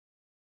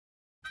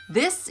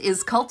This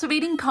is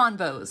Cultivating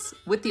Convos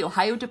with the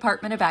Ohio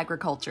Department of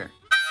Agriculture.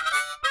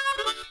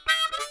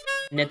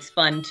 And it's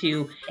fun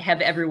to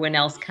have everyone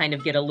else kind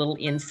of get a little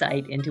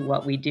insight into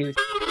what we do.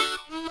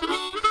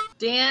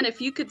 Dan, if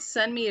you could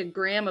send me a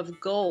gram of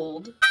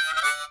gold.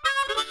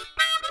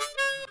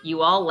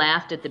 You all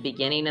laughed at the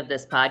beginning of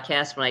this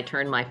podcast when I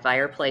turned my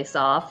fireplace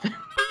off.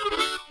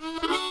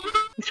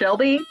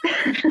 Shelby,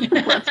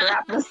 let's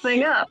wrap this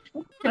thing up.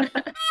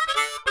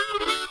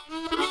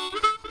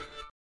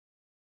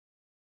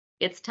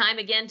 It's time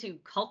again to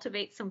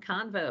cultivate some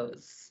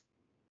convos.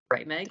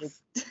 Right, Megs?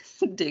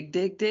 Dig,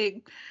 dig,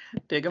 dig.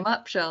 Dig them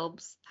up,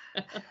 Shelbs.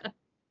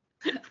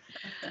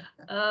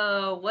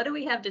 Oh, what do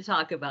we have to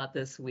talk about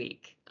this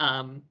week?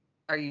 Are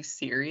you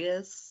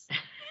serious?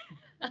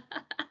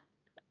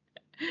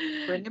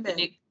 Bring them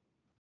in.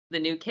 The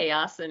new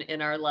chaos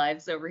in our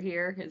lives over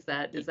here. Is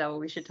that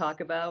what we should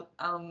talk about?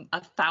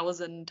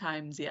 1,000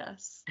 times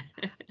yes.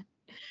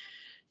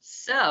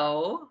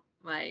 So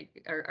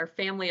our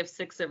family of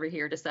 6 over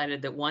here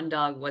decided that one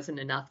dog wasn't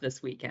enough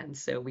this weekend,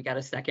 so we got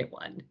a second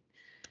one.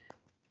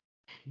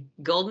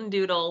 Golden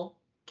Doodle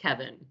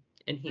Kevin,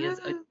 and he is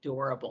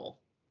adorable.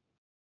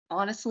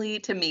 Honestly,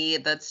 to me,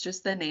 that's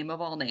just the name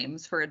of all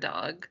names for a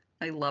dog.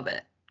 I love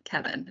it.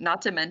 Kevin.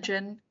 Not to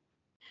mention,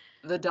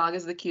 the dog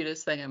is the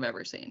cutest thing I've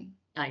ever seen.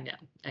 I know.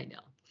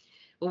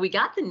 Well, we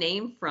got the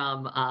name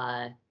from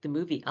the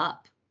movie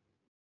Up.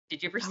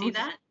 Did you ever see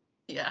that?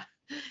 Yeah.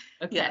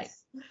 Okay. Yes.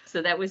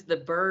 So that was the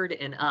bird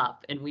in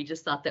Up, and we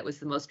just thought that was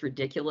the most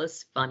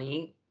ridiculous,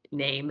 funny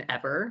name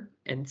ever.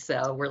 And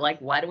so we're like,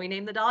 why do we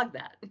name the dog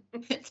that?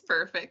 It's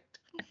perfect.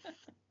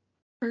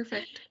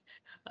 Perfect.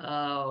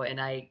 Oh,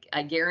 and I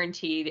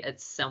guaranteed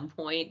at some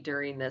point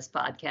during this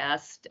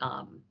podcast,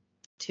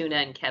 Tuna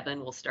and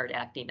Kevin will start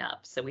acting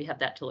up. So we have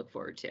that to look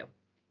forward to.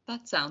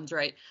 That sounds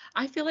right.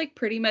 I feel like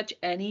pretty much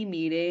any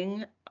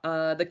meeting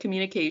the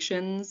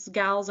communications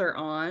gals are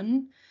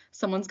on,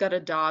 someone's got a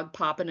dog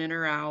popping in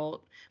or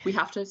out. We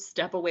have to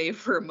step away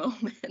for a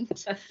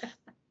moment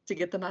to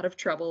get them out of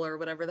trouble or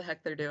whatever the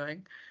heck they're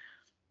doing.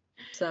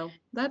 So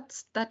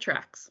that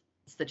tracks.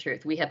 It's the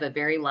truth. We have a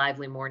very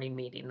lively morning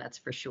meeting, that's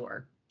for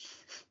sure.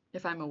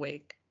 If I'm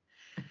awake.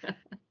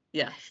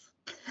 Yes.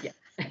 Yeah.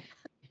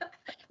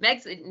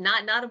 Meg's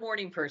not a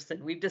morning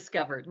person. We've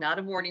discovered not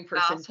a morning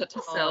person.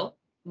 So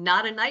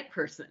not a night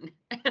person.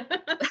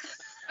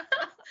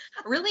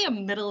 Really, a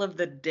middle of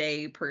the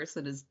day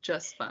person is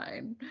just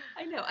fine.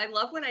 I know. I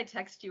love when I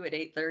text you at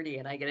 8:30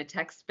 and I get a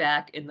text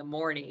back in the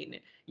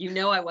morning. You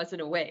know I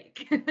wasn't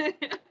awake. I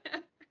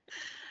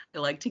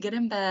like to get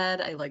in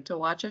bed. I like to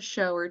watch a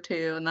show or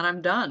two, and then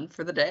I'm done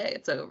for the day.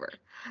 It's over.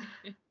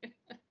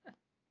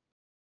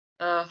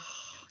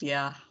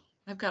 Yeah.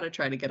 I've got to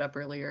try to get up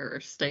earlier or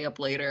stay up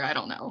later. I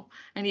don't know.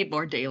 I need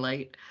more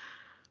daylight.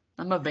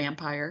 I'm a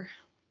vampire.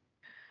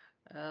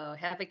 Oh,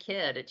 have a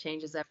kid. It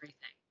changes everything.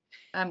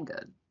 I'm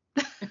good.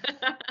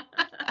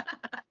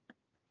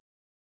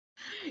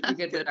 You're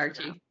good with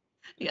Archie.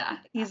 Yeah,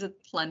 he's a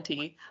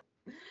plenty.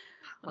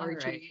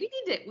 Archie. Right.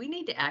 We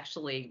need to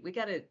actually, we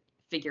got to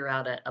figure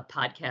out a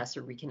podcast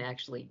where we can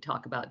actually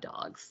talk about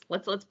dogs.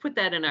 Let's put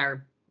that in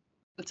our.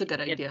 That's a good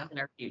idea. In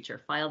our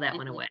future. File that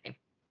one away.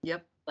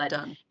 Yep. But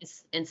done.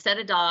 Instead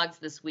of dogs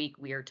this week,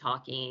 we are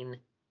talking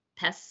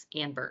pests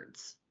and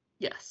birds.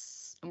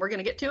 Yes. And we're going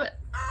to get to it.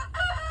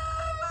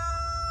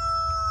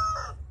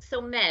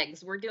 So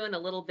Megs, we're doing a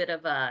little bit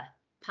of a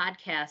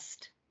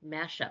podcast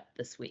mashup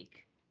this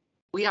week.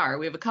 We are.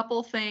 We have a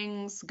couple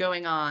things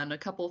going on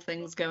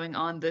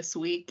this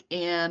week.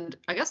 And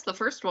I guess the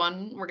first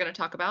one we're going to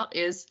talk about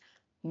is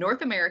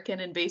North American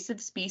Invasive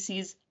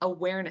Species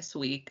Awareness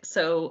Week.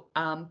 So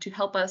to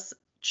help us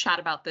chat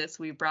about this,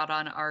 we brought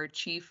on our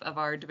chief of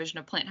our Division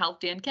of Plant Health,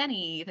 Dan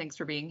Kenny. Thanks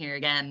for being here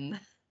again.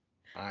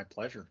 My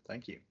pleasure.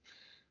 Thank you.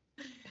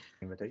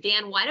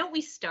 Dan, why don't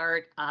we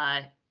start?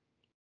 Why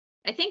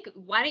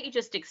don't you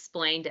just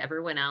explain to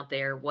everyone out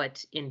there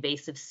what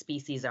invasive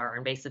species are,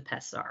 invasive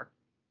pests are?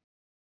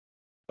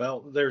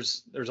 Well,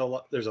 there's a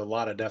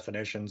lot of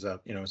definitions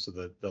of, so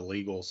the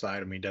legal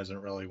side of me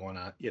doesn't really want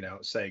to,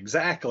 say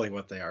exactly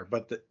what they are,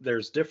 but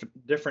there's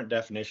different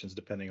definitions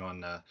depending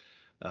on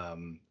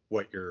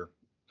what you're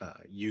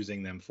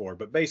using them for.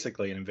 But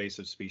basically, an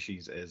invasive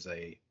species is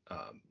a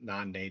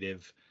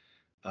non-native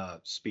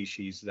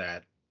species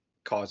that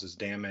causes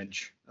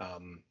damage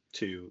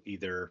to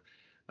either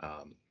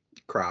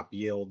crop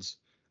yields,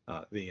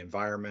 the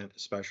environment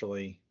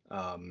especially,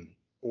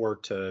 or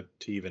to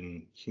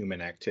even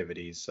human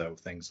activities. So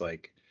things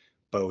like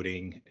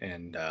boating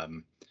and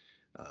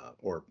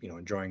or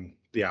enjoying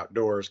the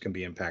outdoors can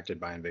be impacted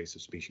by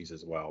invasive species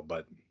as well.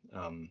 But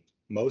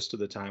most of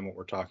the time what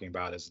we're talking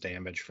about is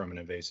damage from an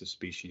invasive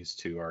species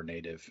to our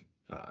native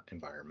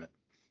environment.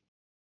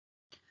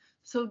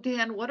 So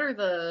Dan, what are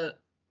the,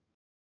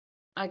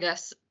 I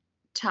guess,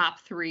 top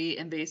 3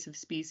 invasive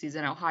species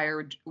in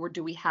Ohio, or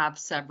do we have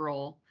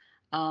several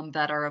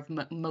that are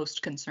of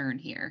most concern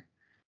here?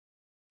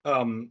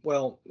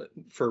 Well,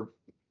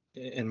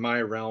 in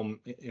my realm,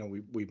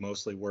 we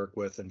mostly work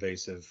with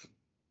invasive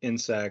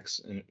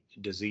insects and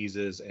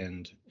diseases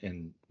and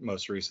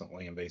most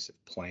recently invasive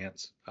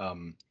plants.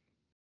 And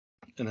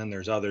then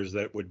there's others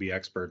that would be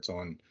experts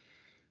on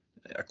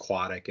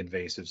aquatic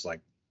invasives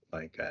like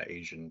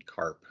Asian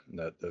carp,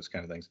 those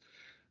kind of things.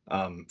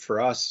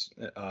 For us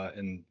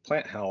in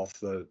plant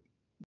health,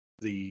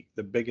 the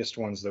biggest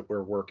ones that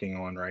we're working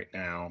on right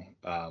now,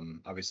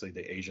 obviously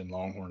the Asian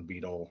longhorn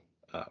beetle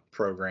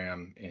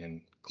program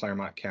in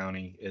Claremont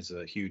County is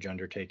a huge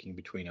undertaking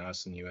between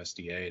us and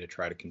USDA to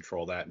try to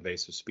control that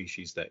invasive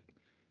species that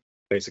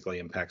basically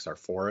impacts our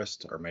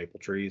forest, our maple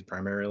trees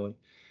primarily,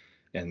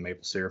 and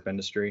maple syrup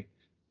industry.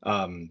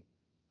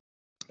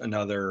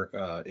 Another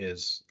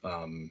is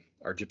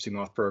our gypsy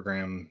moth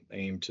program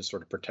aimed to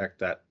sort of protect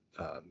that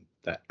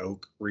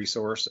oak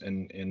resource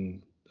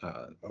in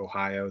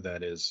Ohio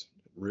that is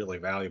really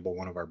valuable.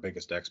 One of our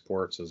biggest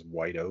exports is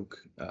white oak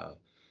out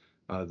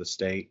of the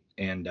state.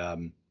 And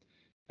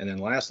then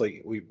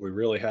lastly, we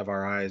really have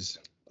our eyes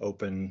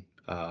open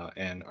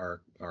and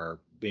are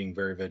being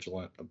very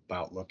vigilant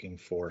about looking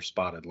for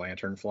spotted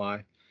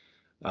lanternfly.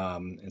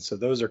 And so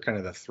those are kind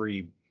of the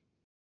three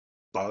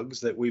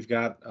bugs that we've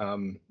got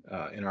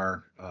in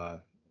our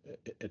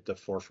at the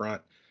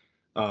forefront.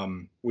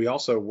 We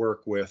also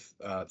work with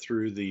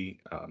through the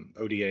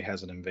ODA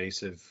has an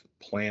invasive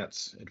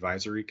plants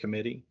advisory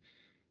committee,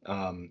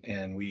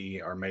 and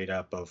we are made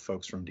up of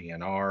folks from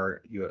DNR,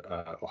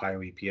 Ohio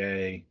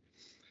EPA,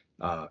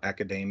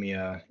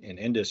 academia, and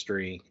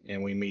industry,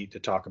 and we meet to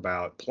talk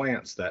about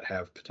plants that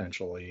have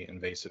potentially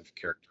invasive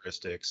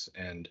characteristics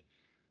and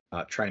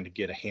trying to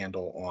get a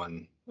handle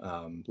on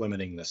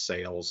limiting the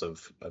sales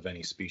of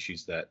any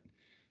species that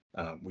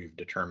we've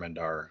determined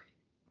are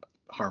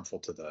harmful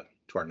to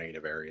our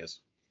native areas.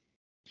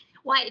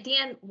 Why,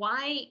 Dan,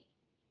 why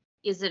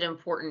is it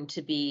important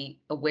to be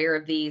aware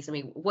of these? I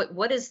mean,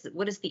 what is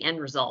the end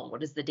result?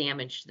 What is the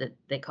damage that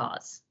they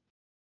cause?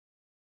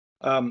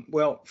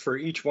 Well, for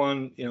each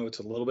one, it's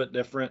a little bit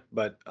different,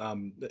 but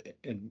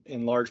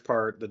in large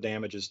part, the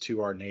damage is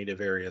to our native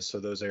areas. So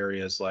those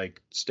areas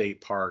like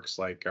state parks,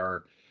 like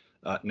our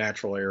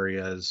natural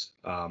areas,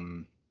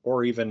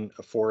 or even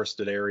a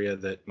forested area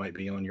that might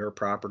be on your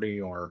property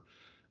or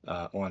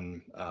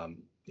on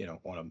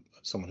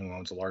someone who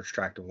owns a large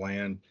tract of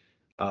land.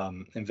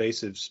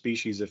 Invasive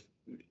species,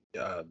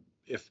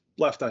 if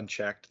left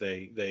unchecked,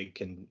 they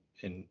can,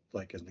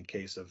 like in the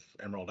case of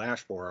emerald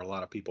ash borer, a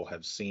lot of people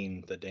have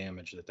seen the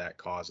damage that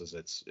causes.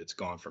 It's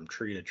gone from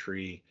tree to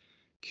tree,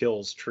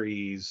 kills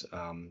trees.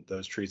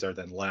 Those trees are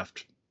then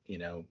left,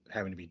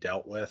 having to be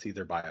dealt with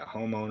either by a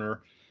homeowner.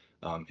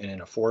 And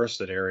in a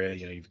forested area,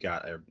 you've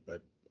got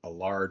a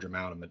large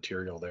amount of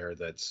material there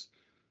that's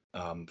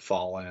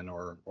fallen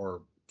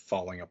or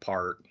falling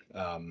apart,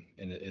 and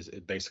it is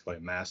basically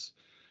a mess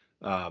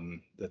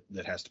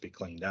that has to be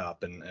cleaned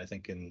up. And I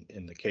think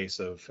in the case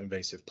of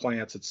invasive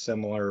plants, it's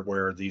similar,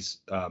 where these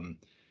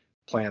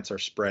plants are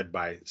spread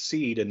by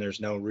seed, and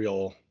there's no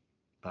real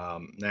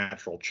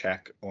natural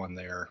check on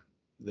their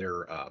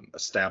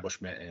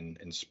establishment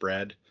and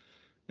spread,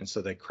 and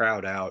so they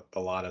crowd out a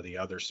lot of the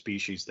other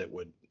species that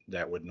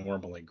would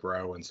normally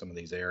grow in some of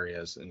these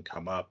areas and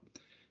come up,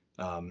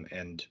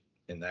 and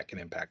that can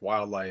impact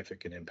wildlife. It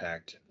can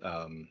impact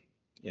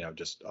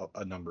just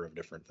a number of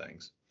different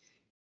things.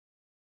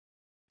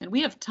 And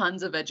we have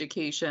tons of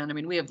education. I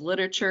mean, we have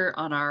literature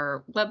on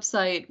our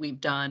website. We've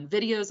done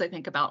videos, I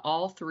think, about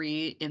all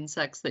three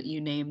insects that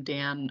you named,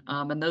 Dan,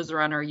 and those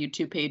are on our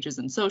YouTube pages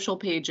and social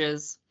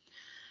pages.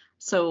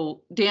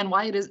 So, Dan,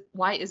 why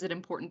is it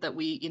important that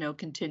we,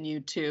 continue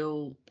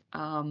to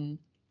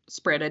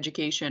spread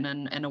education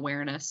and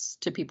awareness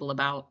to people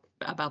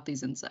about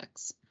these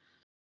insects?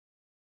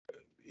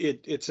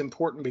 It's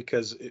important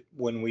because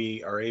when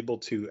we are able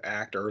to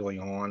act early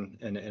on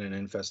in an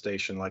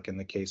infestation, like in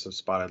the case of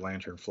spotted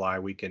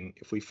lanternfly, we can,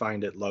 if we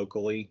find it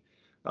locally,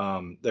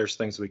 there's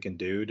things we can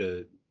do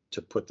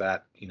to put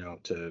that,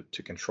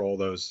 to control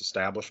those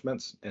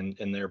establishments and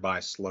thereby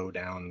slow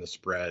down the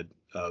spread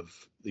of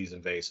these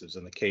invasives.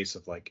 In the case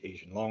of like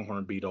Asian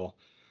longhorn beetle,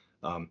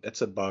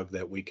 it's a bug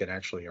that we can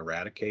actually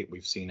eradicate.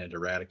 We've seen it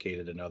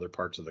eradicated in other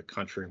parts of the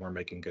country, and we're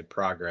making good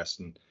progress.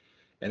 And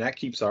that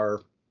keeps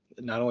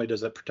not only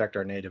does it protect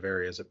our native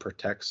areas, it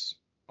protects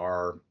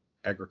our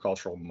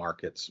agricultural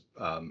markets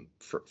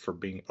for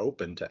being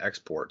open to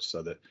exports,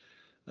 so that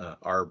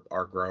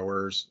our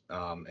growers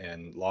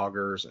and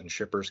loggers and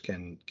shippers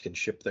can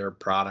ship their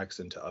products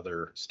into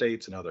other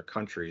states and other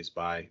countries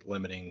by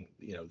limiting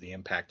the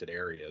impacted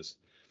areas.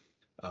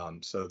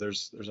 So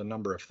there's a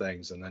number of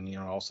things, and then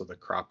also the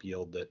crop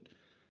yield that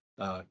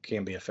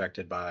can be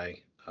affected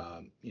by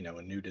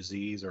a new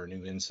disease or a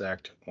new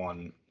insect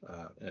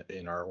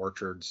in our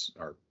orchards,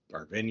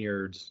 our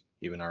vineyards,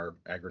 even our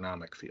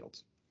agronomic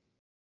fields.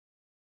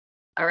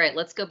 All right,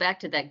 let's go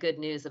back to that good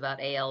news about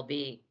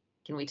ALB.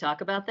 Can we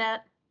talk about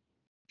that?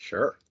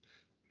 Sure.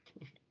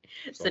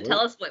 So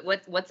tell us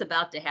what's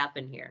about to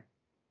happen here.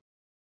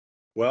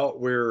 Well,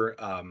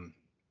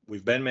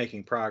 we've been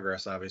making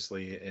progress,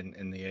 obviously,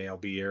 in the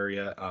ALB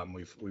area.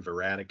 We've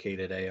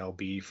eradicated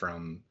ALB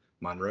from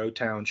Monroe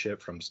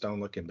Township, from Stone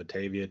Lick and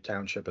Batavia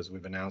Township, as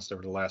we've announced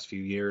over the last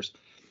few years.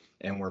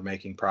 And we're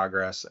making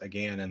progress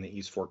again in the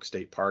East Fork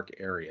State Park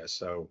area.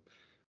 So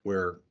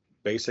we're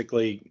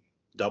basically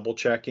double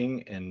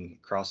checking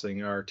and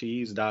crossing our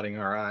T's, dotting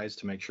our I's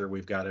to make sure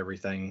we've got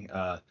everything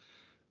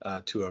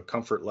to a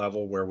comfort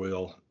level where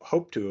we'll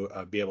hope to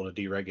be able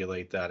to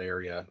deregulate that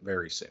area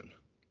very soon.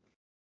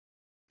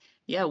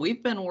 Yeah,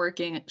 we've been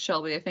working,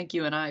 Shelby, I think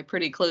you and I,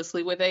 pretty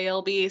closely with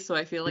ALB, so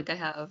I feel like I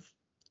have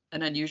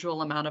an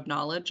unusual amount of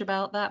knowledge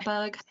about that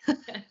bug.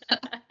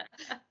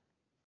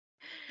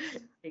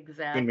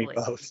 Exactly. Me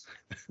both.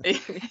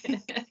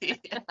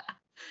 Yeah.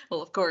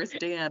 Well, of course,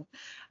 Dan.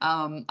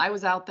 I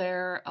was out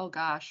there, oh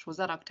gosh, was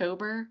that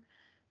October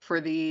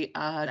for the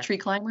tree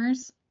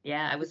climbers?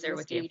 Yeah, I was there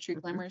with you. Tree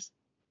climbers.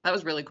 That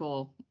was really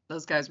cool.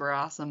 Those guys were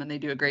awesome, and they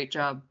do a great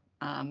job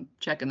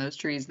checking those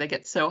trees. They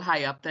get so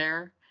high up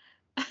there.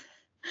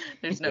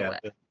 There's no way.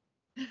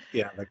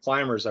 The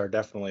climbers are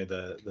definitely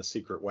the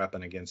secret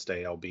weapon against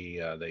ALB.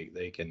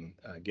 They can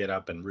get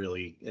up and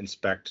really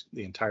inspect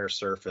the entire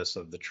surface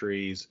of the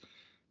trees,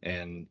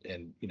 and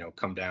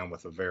come down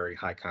with a very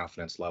high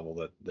confidence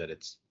level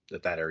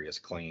that area is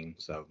clean.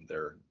 So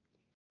they're a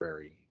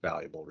very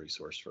valuable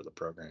resource for the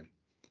program.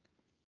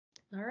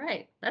 All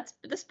right,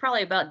 this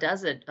probably about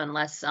does it,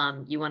 unless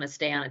you want to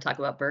stay on and talk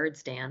about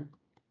birds, Dan.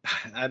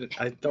 I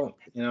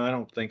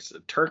don't think so.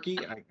 Turkey.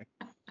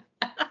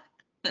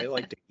 I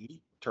like to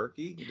eat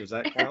turkey. Does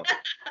that count?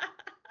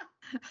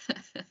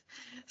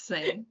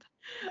 Same.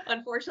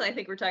 Unfortunately, I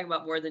think we're talking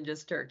about more than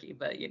just turkey,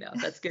 but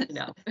that's good to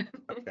know.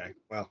 Okay,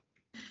 well.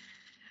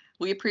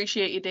 We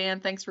appreciate you,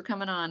 Dan. Thanks for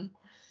coming on.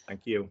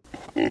 Thank you.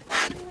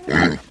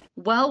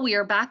 Well, we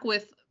are back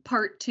with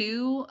part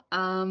 2,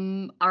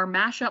 our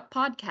mashup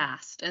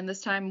podcast. And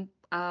this time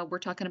we're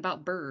talking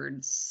about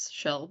birds,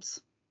 Shelbs.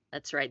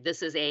 That's right.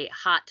 This is a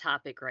hot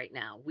topic right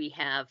now. We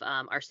have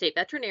our state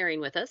veterinarian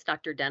with us,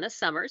 Dr. Dennis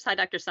Summers. Hi,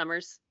 Dr.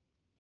 Summers.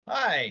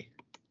 Hi,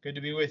 good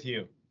to be with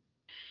you.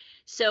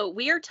 So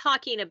we are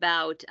talking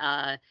about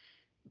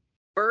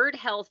Bird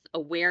Health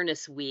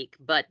Awareness Week,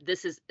 but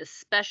this is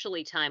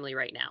especially timely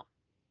right now.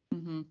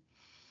 Mm-hmm.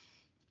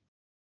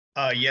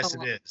 Yes,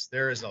 it is.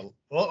 There is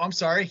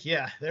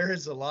there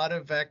is a lot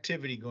of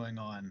activity going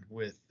on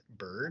with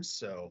birds,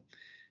 so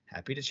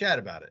happy to chat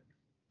about it.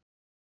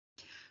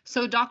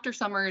 So, Dr.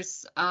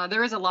 Summers,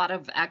 there is a lot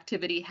of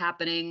activity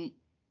happening,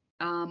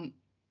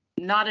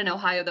 not in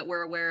Ohio that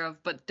we're aware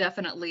of, but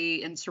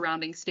definitely in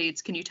surrounding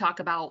states. Can you talk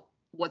about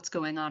what's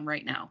going on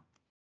right now?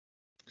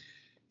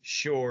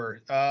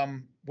 Sure.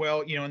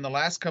 Well, in the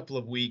last couple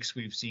of weeks,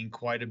 we've seen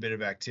quite a bit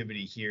of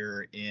activity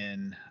here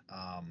in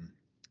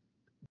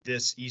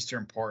this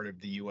eastern part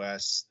of the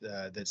U.S.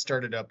 That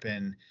started up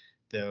in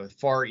the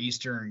far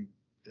eastern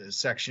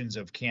sections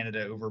of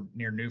Canada over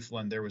near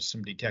Newfoundland. There was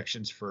some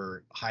detections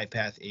for high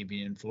path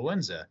avian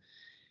influenza,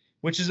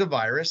 which is a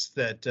virus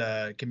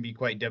that can be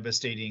quite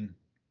devastating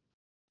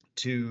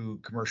to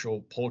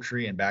commercial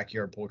poultry and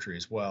backyard poultry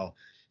as well.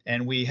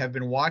 And we have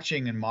been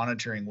watching and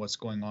monitoring what's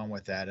going on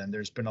with that. And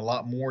there's been a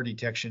lot more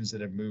detections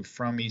that have moved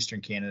from eastern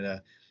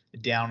Canada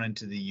down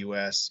into the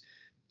U.S.,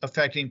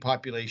 affecting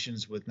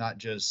populations with not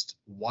just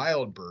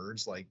wild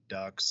birds like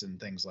ducks and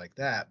things like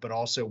that, but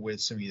also with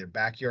some either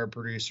backyard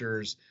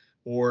producers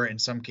or in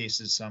some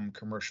cases some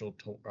commercial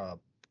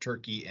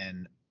turkey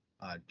and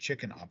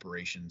chicken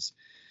operations.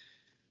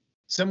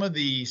 Some of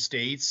the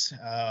states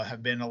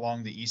have been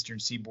along the eastern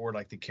seaboard,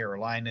 like the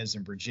Carolinas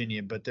and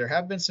Virginia, but there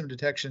have been some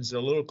detections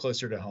a little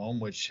closer to home,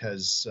 which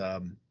has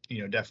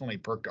definitely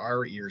perked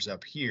our ears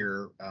up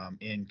here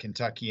in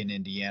Kentucky and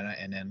Indiana.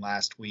 And then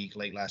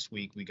late last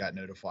week, we got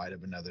notified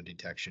of another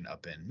detection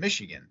up in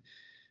Michigan.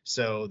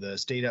 So the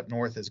state up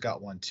north has got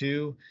one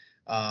too.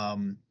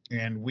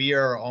 And we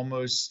are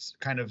almost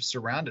kind of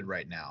surrounded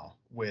right now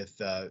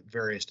with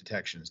various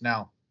detections.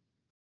 Now,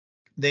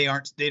 they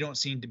don't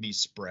seem to be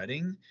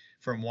spreading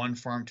from one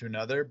farm to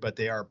another, but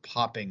they are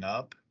popping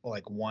up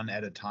like one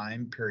at a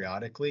time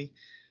periodically.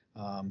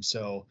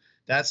 So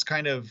that's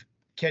kind of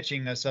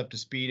catching us up to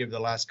speed over the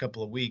last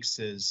couple of weeks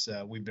as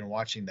we've been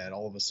watching that.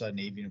 All of a sudden,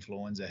 avian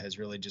influenza has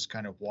really just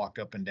kind of walked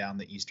up and down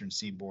the eastern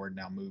seaboard,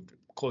 now moved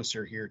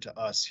closer here to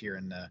us here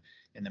in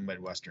the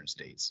Midwestern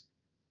states.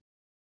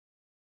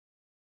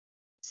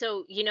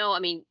 So,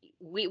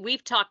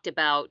 we've talked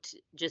about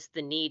just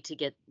the need to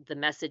get the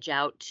message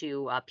out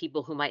to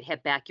people who might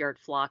have backyard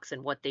flocks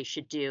and what they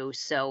should do.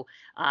 So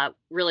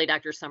really,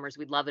 Dr. Summers,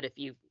 we'd love it if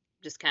you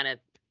just kind of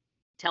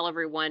tell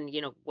everyone,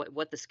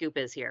 what the scoop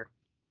is here.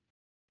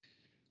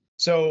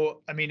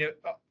 So,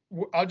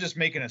 I'll just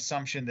make an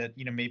assumption that,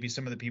 maybe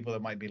some of the people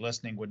that might be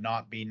listening would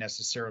not be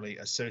necessarily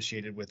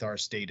associated with our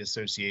state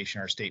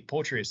association, our state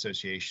poultry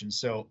association.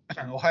 So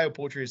Ohio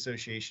Poultry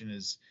Association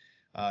is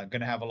going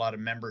to have a lot of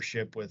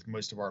membership with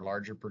most of our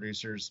larger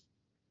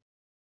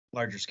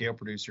scale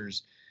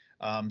producers.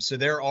 So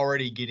they're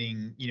already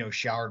getting,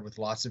 showered with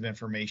lots of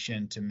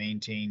information to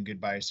maintain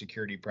good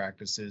biosecurity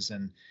practices.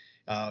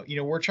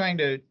 We're trying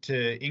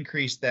to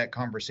increase that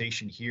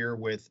conversation here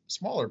with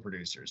smaller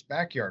producers,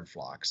 backyard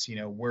flocks,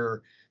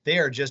 where they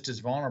are just as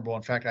vulnerable.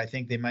 In fact, I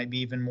think they might be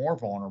even more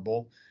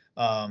vulnerable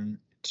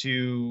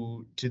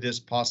to this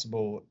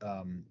possible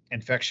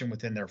infection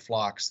within their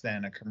flocks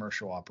than a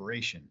commercial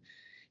operation.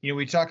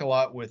 We talk a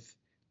lot with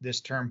this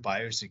term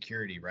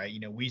biosecurity, right?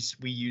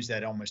 We use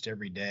that almost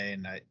every day,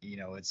 and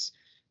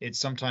it's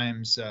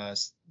sometimes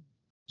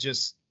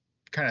just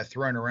kind of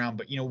thrown around.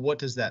 But what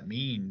does that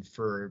mean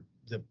for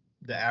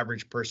the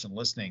average person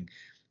listening?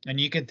 And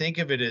you can think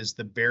of it as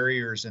the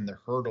barriers and the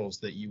hurdles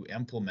that you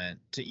implement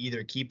to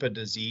either keep a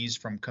disease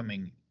from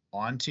coming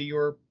onto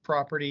your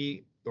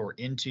property or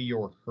into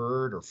your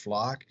herd or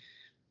flock.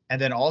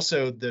 And then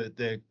also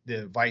the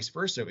vice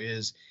versa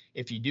is,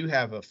 if you do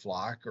have a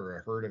flock or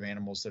a herd of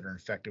animals that are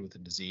infected with the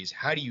disease,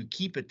 how do you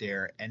keep it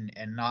there and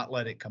not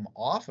let it come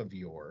off of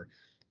your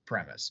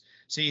premise?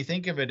 So you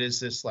think of it as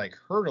this like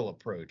hurdle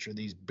approach, or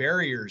these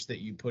barriers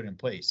that you put in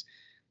place.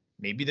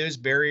 Maybe those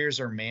barriers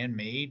are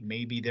man-made.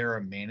 Maybe they're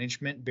a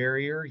management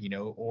barrier,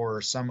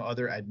 or some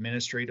other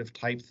administrative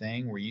type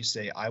thing where you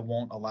say, I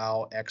won't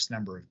allow X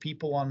number of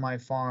people on my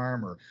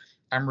farm, or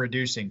I'm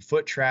reducing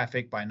foot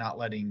traffic by not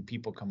letting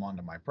people come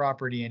onto my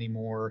property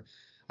anymore.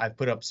 I've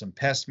put up some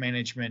pest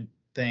management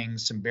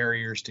things, some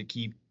barriers to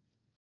keep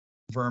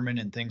vermin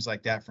and things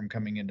like that from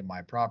coming into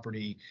my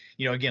property.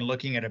 Again,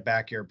 looking at a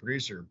backyard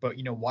producer. But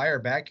why are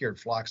backyard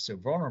flocks so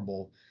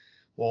vulnerable?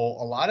 Well,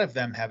 a lot of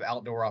them have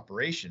outdoor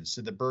operations,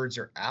 so the birds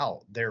are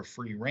out, they're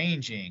free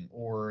ranging,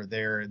 or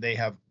they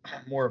have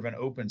more of an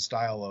open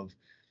style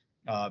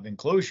of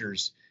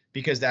enclosures,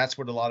 because that's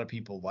what a lot of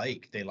people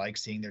like. They like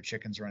seeing their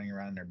chickens running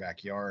around in their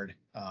backyard,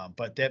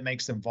 but that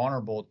makes them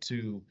vulnerable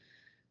to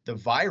the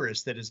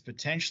virus that is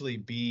potentially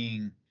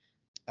being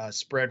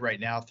spread right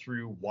now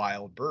through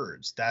wild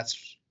birds.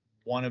 That's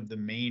one of the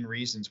main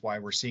reasons why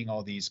we're seeing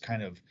all these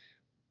kind of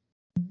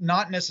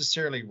not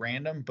necessarily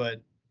random,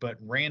 but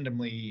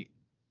randomly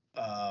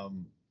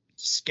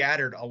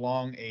scattered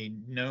along a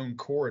known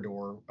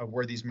corridor of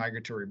where these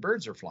migratory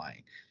birds are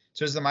flying.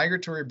 So as the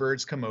migratory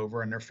birds come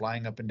over and they're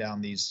flying up and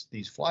down these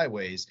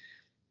flyways,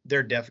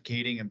 they're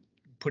defecating and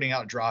putting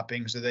out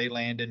droppings, or they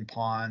land in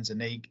ponds, and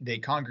they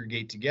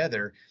congregate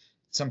together,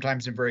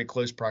 sometimes in very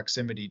close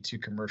proximity to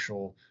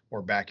commercial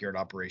or backyard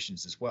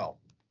operations as well.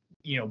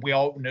 We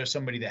all know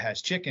somebody that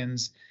has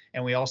chickens,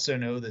 and we also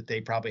know that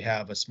they probably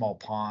have a small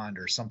pond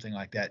or something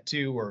like that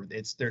too, or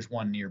there's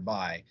one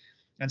nearby.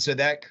 And so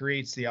that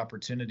creates the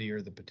opportunity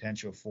or the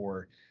potential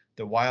for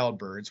the wild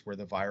birds, where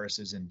the virus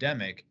is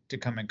endemic, to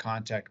come in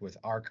contact with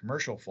our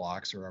commercial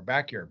flocks or our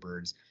backyard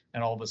birds.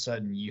 And all of a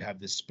sudden you have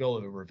this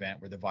spillover event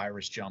where the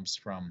virus jumps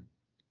from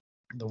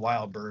the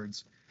wild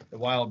birds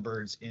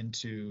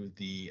into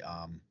the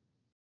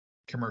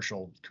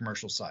commercial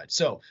side.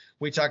 So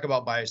we talk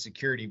about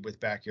biosecurity with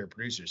backyard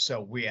producers.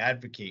 So we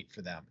advocate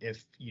for them.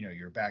 If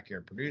you're a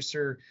backyard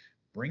producer,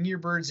 bring your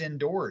birds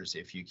indoors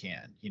if you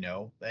can.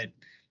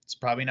 It's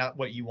probably not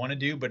what you want to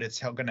do, but it's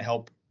going to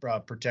help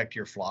protect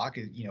your flock.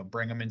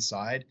 Bring them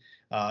inside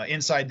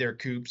their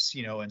coops,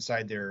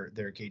 inside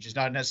their cages,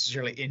 not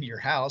necessarily in your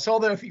house.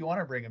 Although if you want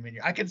to bring them in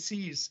I can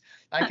see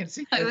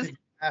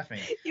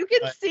laughing. You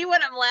can see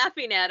what I'm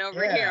laughing at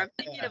over here. I'm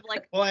thinking of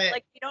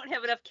like you don't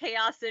have enough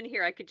chaos in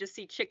here. I could just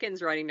see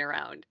chickens running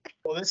around.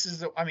 Well, this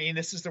is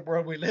the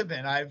world we live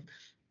in. I've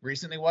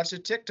recently watched a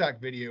TikTok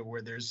video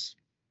where there's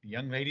a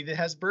young lady that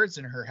has birds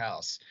in her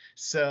house.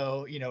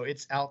 So,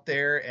 it's out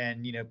there,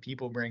 and,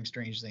 people bring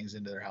strange things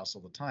into their house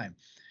all the time.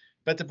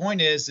 But the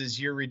point is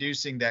you're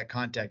reducing that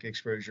contact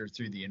exposure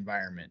through the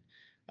environment.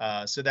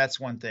 So that's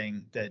one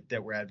thing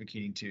that we're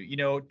advocating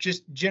to,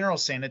 just general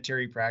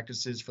sanitary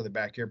practices for the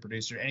backyard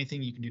producer,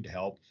 anything you can do to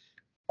help.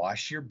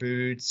 Wash your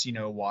boots,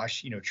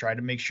 try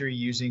to make sure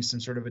you're using some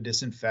sort of a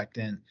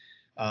disinfectant,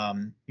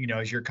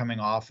 as you're coming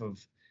off of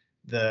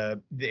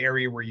the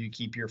area where you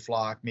keep your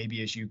flock.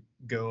 Maybe as you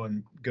go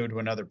to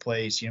another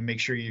place, make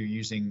sure you're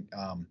using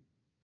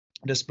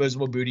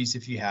disposable booties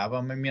if you have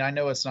them. I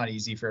know it's not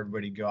easy for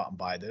everybody to go out and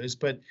buy those,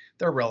 but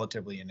they're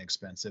relatively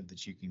inexpensive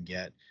that you can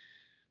get.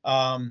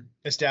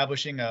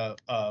 Establishing a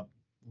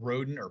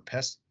rodent or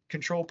pest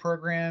control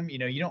program.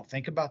 You don't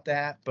think about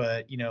that,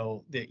 but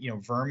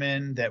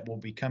vermin that will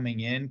be coming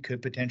in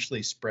could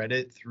potentially spread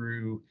it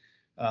through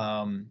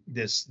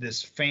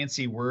this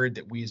fancy word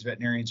that we as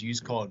veterinarians use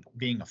called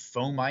being a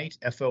fomite,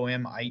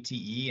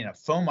 F-O-M-I-T-E. And a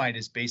fomite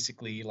is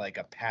basically like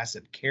a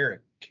passive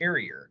carrier.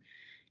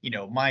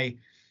 My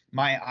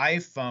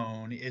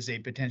iPhone is a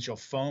potential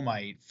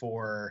fomite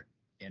for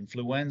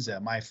influenza.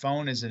 My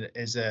phone is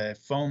a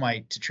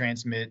fomite to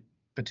transmit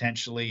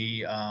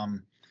potentially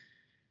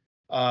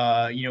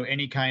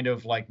any kind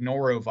of like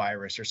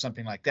norovirus or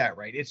something like that,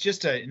 right? It's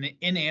just an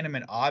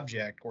inanimate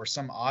object or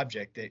some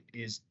object that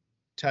is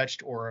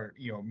touched or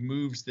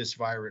moves this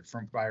virus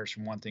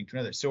from one thing to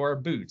another. So our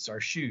boots, our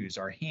shoes,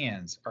 our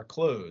hands, our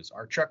clothes,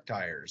 our truck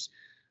tires,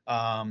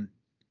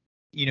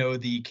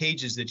 the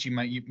cages that you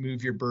might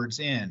move your birds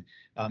in,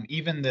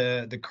 even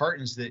the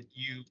cartons that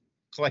you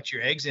collect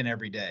your eggs in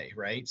every day,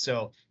 right?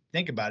 So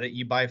think about it.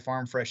 You buy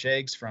farm fresh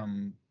eggs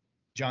from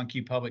John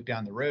Q. Public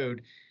down the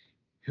road,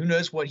 who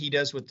knows what he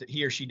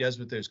or she does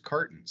with those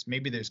cartons?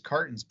 Maybe those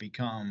cartons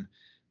become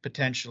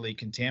potentially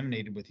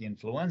contaminated with the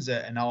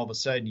influenza, and all of a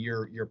sudden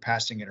you're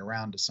passing it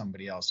around to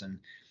somebody else. And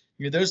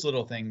those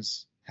little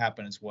things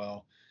happen as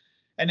well.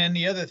 And then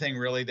the other thing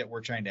really that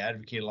we're trying to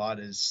advocate a lot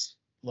is,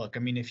 look, I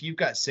mean, if you've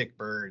got sick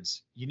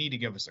birds, you need to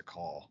give us a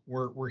call.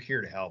 We're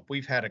here to help.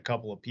 We've had a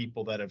couple of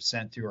people that have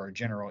sent through our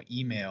general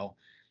email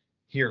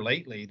here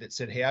lately that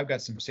said, hey, I've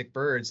got some sick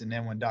birds. And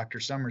then when Dr.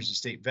 Summers, the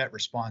state vet,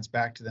 responds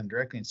back to them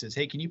directly and says,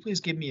 hey, can you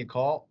please give me a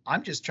call?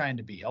 I'm just trying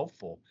to be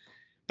helpful,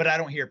 but I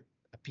don't hear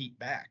a peep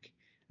back.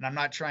 And I'm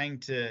not trying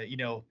to,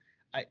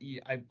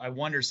 I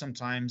wonder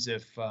sometimes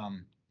if,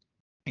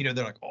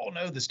 they're like, oh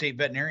no, the state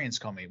veterinarians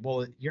call me.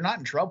 Well, you're not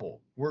in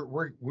trouble. We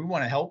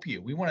want to help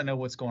you. We want to know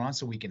what's going on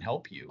so we can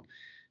help you.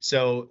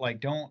 So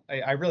like,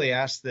 I really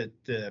ask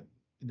that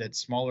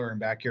smaller and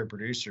backyard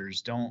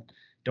producers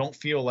don't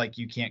feel like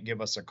you can't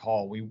give us a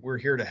call. We're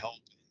here to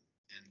help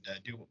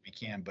and do what we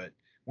can, but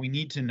we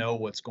need to know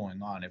what's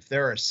going on. If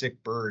there are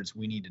sick birds,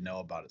 we need to know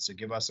about it. So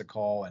give us a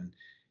call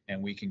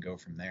and we can go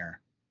from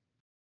there.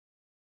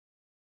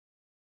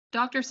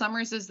 Dr.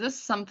 Summers, is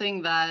this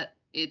something that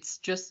it's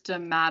just a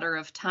matter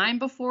of time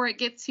before it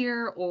gets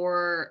here,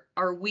 or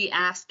are we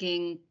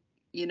asking,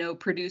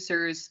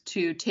 producers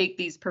to take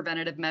these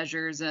preventative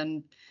measures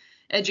and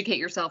educate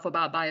yourself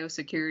about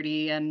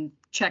biosecurity and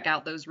check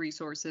out those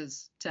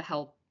resources to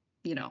help,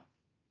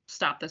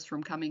 stop this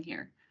from coming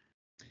here?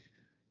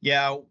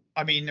 Yeah,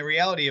 I mean, the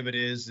reality of it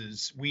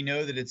is we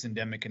know that it's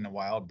endemic in the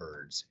wild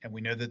birds, and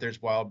we know that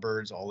there's wild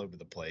birds all over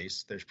the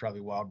place. There's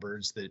probably wild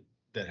birds that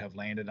have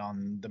landed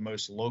on the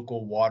most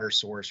local water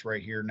source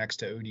right here next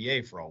to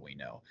ODA for all we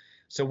know.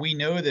 So we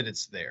know that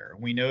it's there.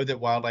 We know that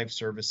Wildlife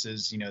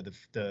Services,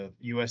 the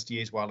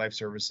USDA's Wildlife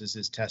Services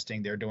is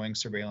testing. They're doing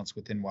surveillance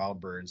within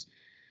wild birds.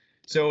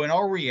 So in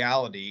all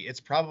reality, it's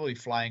probably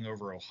flying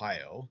over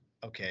Ohio,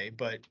 okay,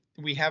 but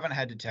we haven't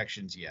had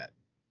detections yet,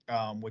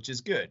 which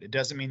is good. It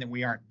doesn't mean that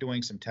we aren't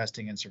doing some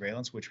testing and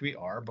surveillance, which we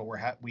are, but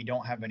we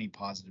don't have any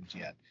positives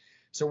yet.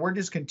 So we're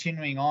just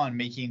continuing on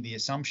making the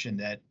assumption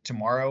that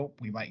tomorrow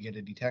we might get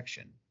a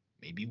detection.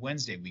 Maybe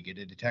Wednesday we get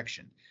a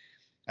detection.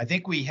 I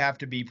think we have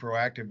to be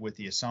proactive with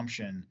the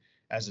assumption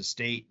as a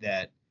state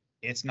that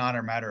it's not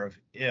a matter of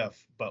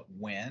if, but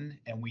when,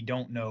 and we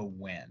don't know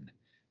when.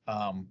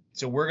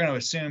 So we're going to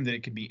assume that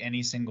it could be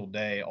any single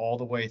day all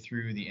the way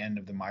through the end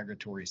of the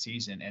migratory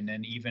season, and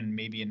then even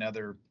maybe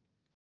another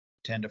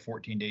 10 to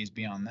 14 days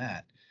beyond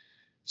that.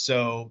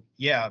 So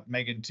yeah,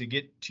 Megan, to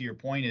get to your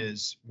point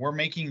is we're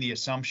making the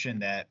assumption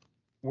that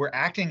we're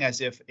acting as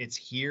if it's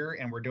here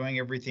and we're doing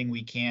everything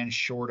we can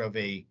short of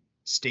a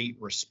state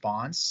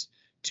response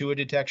to a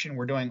detection.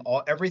 We're doing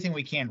everything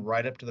we can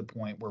right up to the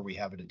point where we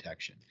have a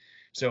detection.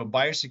 So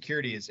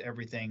biosecurity is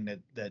everything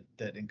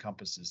that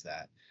encompasses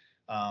that.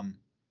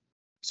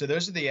 So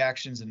those are the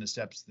actions and the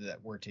steps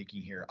that we're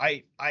taking here.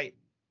 I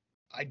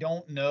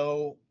don't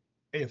know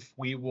if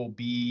we will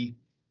be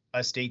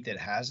a state that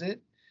has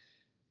it.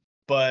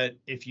 But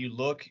if you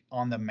look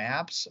on the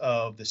maps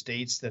of the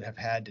states that have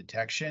had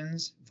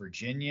detections,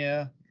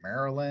 Virginia,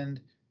 Maryland,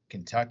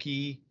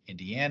 Kentucky,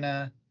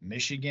 Indiana,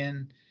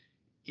 Michigan,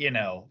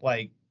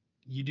 like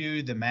you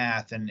do the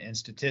math and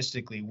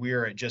statistically,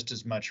 we're at just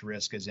as much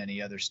risk as any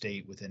other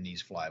state within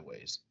these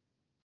flyways.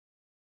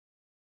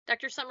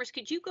 Dr. Summers,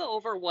 could you go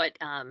over what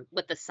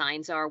the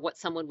signs are, what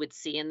someone would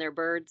see in their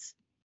birds?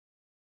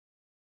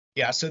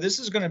 Yeah, so this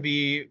is going to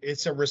be,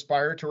 it's a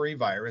respiratory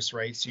virus,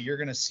 right? So you're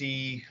going to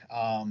see,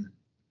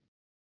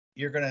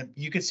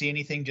 you could see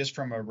anything just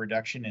from a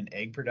reduction in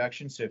egg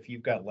production. So if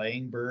you've got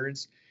laying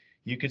birds,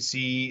 you could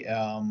see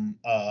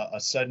a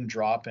sudden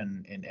drop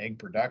in egg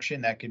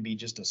production. That could be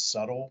just a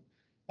subtle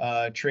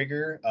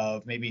trigger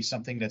of maybe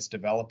something that's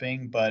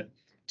developing. But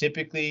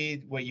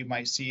typically what you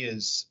might see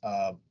is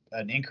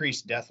an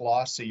increased death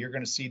loss. So you're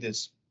going to see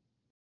this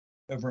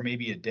over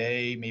maybe a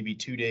day, maybe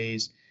 2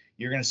 days.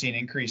 You're going to see an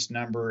increased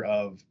number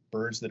of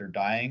birds that are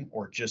dying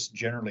or just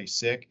generally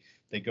sick.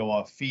 They go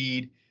off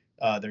feed.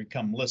 They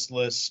become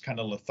listless,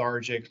 kind of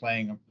lethargic,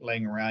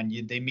 laying around.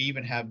 They may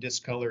even have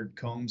discolored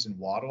combs and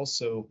wattles.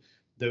 So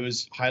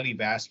those highly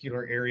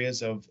vascular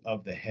areas of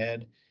the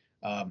head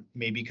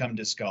may become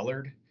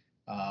discolored.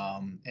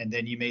 And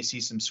then you may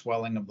see some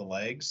swelling of the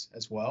legs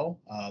as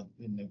well.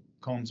 And the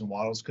combs and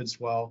wattles could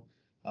swell.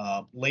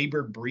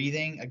 Labored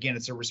breathing, again,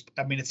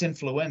 it's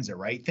influenza,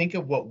 right? Think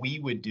of what we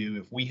would do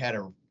if we had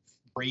a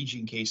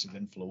raging case of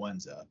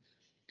influenza.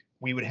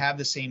 We would have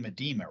the same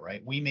edema,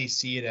 right? We may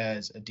see it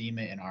as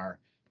edema in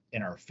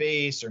our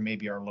face or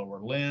maybe our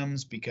lower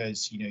limbs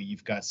because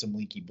you've got some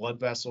leaky blood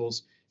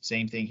vessels.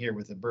 Same thing here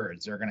with the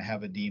birds. They're going to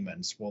have edema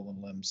and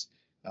swollen limbs.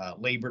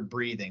 Labored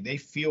breathing, they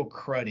feel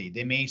cruddy.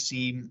 They may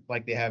seem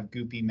like they have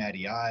goopy,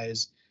 matty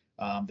eyes.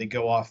 They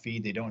go off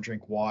feed. They don't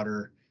drink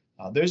water.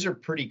 Those are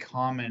pretty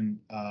common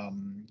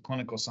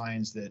clinical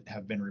signs that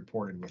have been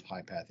reported with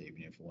high-path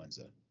avian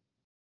influenza.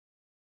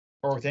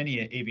 Or with any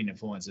avian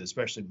influenza,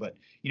 especially, but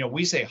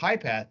we say high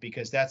path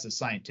because that's a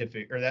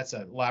scientific or that's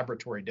a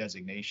laboratory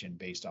designation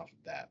based off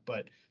of that.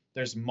 But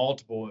there's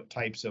multiple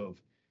types of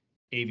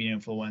avian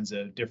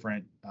influenza,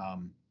 different I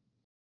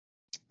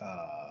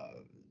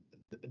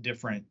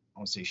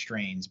won't say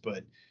strains,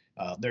 but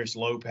there's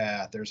low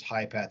path, there's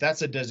high path.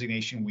 That's a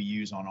designation we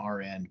use on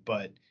our end,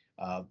 but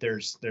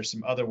there's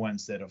some other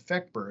ones that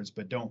affect birds,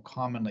 but don't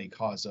commonly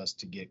cause us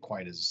to get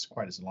quite as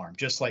alarmed.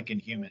 Just like in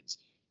humans,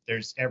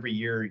 there's every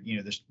year,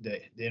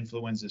 the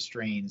influenza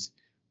strains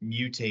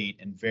mutate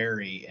and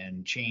vary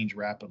and change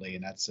rapidly,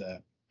 and that's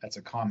a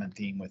common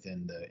theme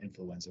within the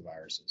influenza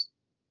viruses.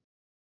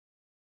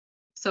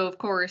 So, of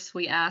course,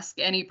 we ask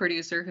any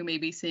producer who may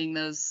be seeing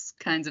those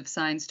kinds of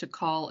signs to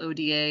call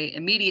ODA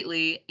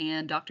immediately,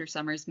 and Dr.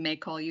 Summers may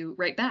call you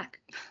right back.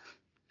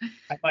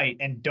 I might,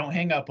 and don't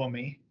hang up on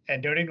me,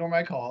 and don't ignore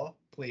my call,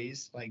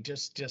 please. Like,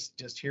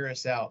 just hear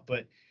us out.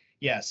 But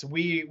yes,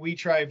 we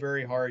try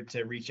very hard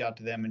to reach out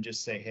to them and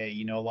just say, hey,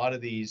 a lot of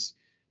these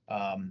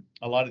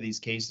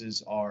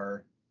cases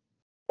are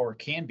or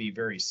can be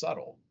very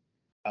subtle.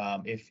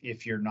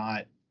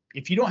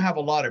 If you don't have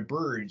a lot of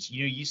birds,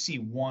 you see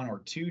one or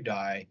two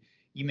die,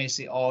 you may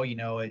say, oh,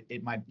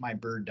 my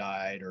bird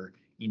died, or,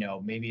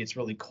 maybe it's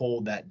really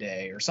cold that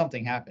day or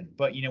something happened.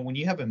 But, when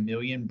you have 1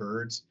 million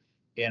birds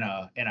in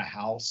a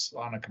house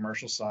on a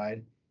commercial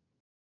side,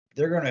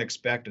 they're going to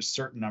expect a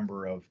certain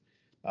number of,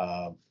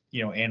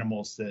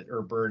 animals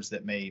or birds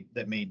that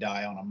may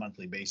die on a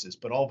monthly basis.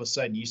 But all of a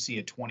sudden you see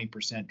a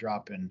 20%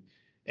 drop in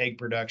egg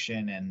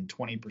production and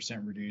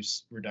 20%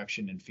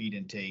 reduction in feed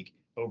intake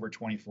over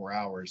 24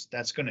 hours,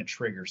 that's going to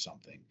trigger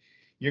something.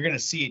 You're going to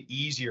see it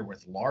easier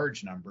with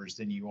large numbers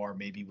than you are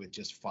maybe with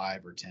just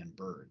 5 or 10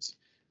 birds.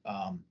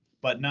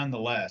 But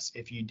nonetheless,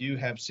 if you do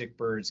have sick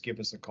birds, give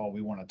us a call.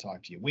 We want to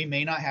talk to you. We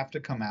may not have to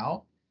come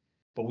out,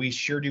 but we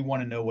sure do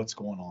want to know what's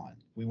going on.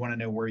 We want to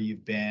know where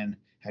you've been.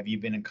 Have you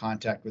been in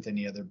contact with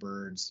any other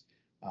birds?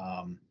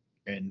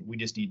 And we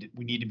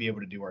need to be able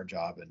to do our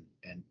job,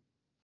 and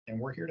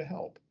we're here to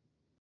help.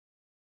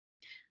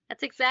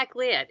 That's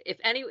exactly it. If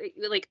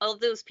like all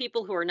those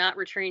people who are not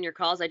returning your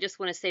calls, I just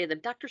want to say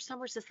that Dr.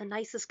 Summers is the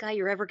nicest guy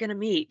you're ever going to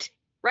meet.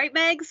 Right,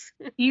 Megs?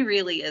 He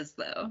really is,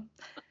 though.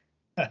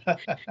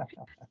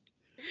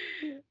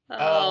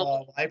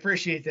 I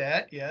appreciate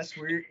that. Yes,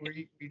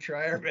 we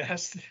try our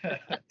best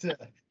to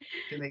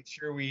make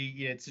sure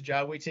it's a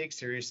job we take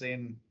seriously,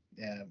 and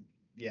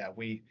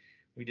we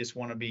just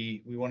want to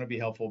be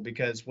helpful,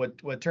 because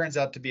what turns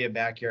out to be a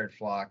backyard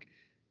flock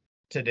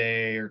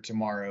today or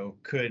tomorrow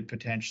could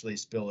potentially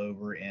spill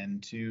over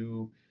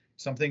into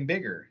something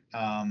bigger.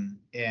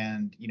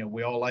 And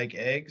we all like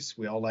eggs.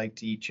 We all like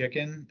to eat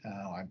chicken.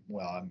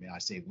 I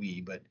say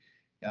we, but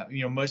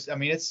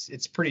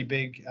it's pretty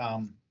big.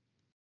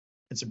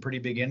 It's a pretty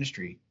big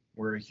industry.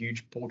 We're a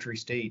huge poultry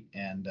state,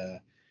 and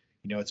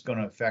it's going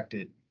to affect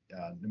it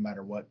no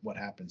matter what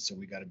happens. So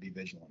we got to be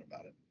vigilant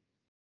about it.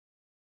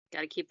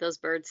 Got to keep those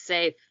birds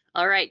safe.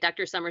 All right,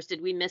 Dr. Summers,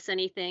 did we miss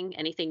anything?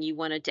 Anything you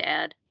wanted to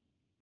add?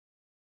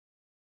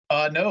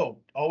 No,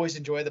 always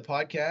enjoy the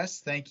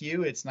podcast. Thank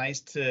you. It's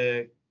nice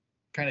to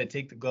kind of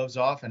take the gloves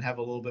off and have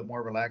a little bit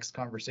more relaxed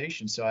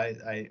conversation. So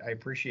I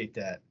appreciate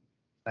that.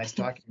 Nice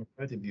talking with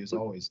both of you as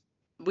always.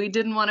 We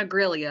didn't want to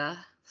grill you,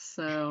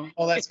 so.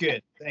 Oh, that's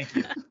good. Thank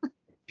you.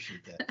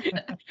 Appreciate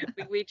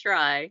that. we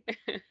try.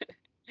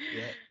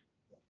 Yeah.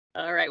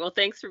 All right. Well,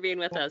 thanks for being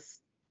with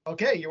us.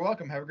 Okay, you're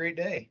welcome. Have a great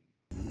day.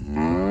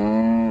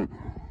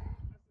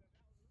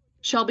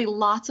 Shelby,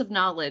 lots of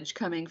knowledge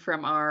coming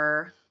from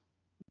our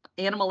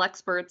animal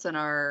experts and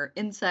our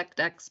insect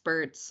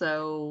experts.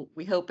 So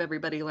we hope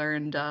everybody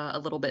learned a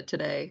little bit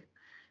today.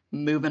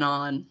 Moving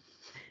on.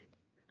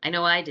 I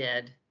know I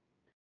did.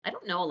 I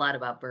don't know a lot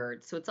about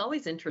birds, so it's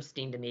always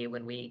interesting to me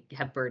when we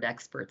have bird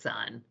experts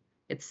on.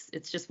 It's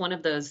just one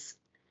of those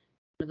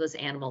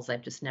animals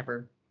I've just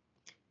never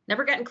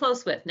gotten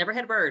close with. Never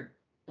had a bird.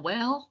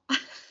 Well,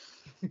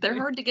 they're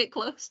hard to get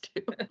close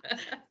to.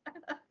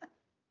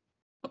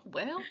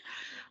 Well,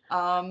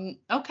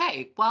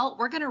 okay. Well,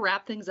 we're going to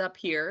wrap things up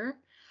here.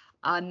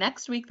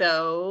 Next week,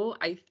 though,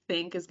 I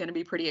think is going to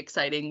be pretty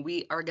exciting.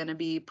 We are going to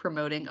be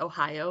promoting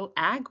Ohio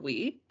Ag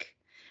Week,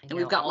 and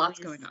we've got lots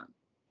going on.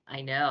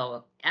 I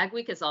know. Ag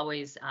Week is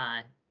always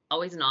an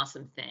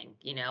awesome thing.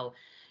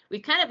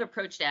 We've kind of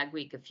approached Ag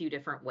Week a few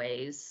different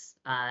ways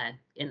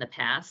in the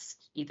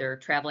past, either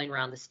traveling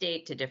around the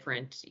state to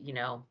different,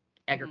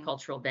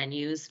 agricultural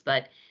venues.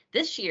 But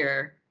this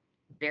year,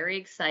 very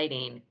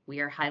exciting, we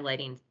are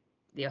highlighting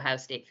the Ohio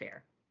State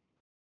Fair.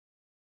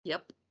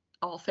 Yep.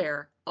 All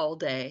fair, all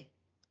day,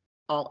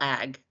 all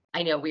ag.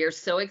 I know, we are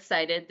so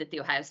excited that the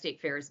Ohio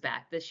State Fair is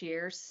back this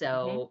year.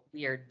 So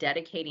we are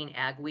dedicating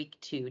Ag Week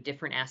to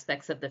different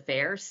aspects of the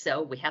fair.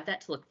 So we have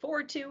that to look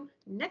forward to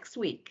next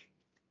week.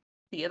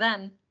 See you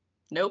then.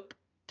 Nope.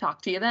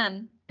 Talk to you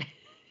then.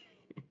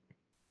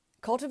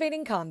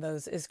 Cultivating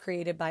Convos is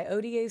created by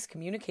ODA's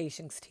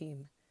communications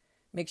team.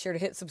 Make sure to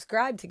hit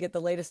subscribe to get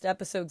the latest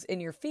episodes in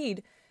your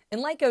feed, and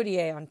like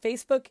ODA on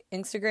Facebook,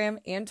 Instagram,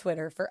 and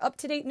Twitter for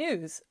up-to-date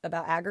news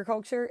about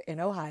agriculture in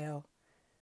Ohio.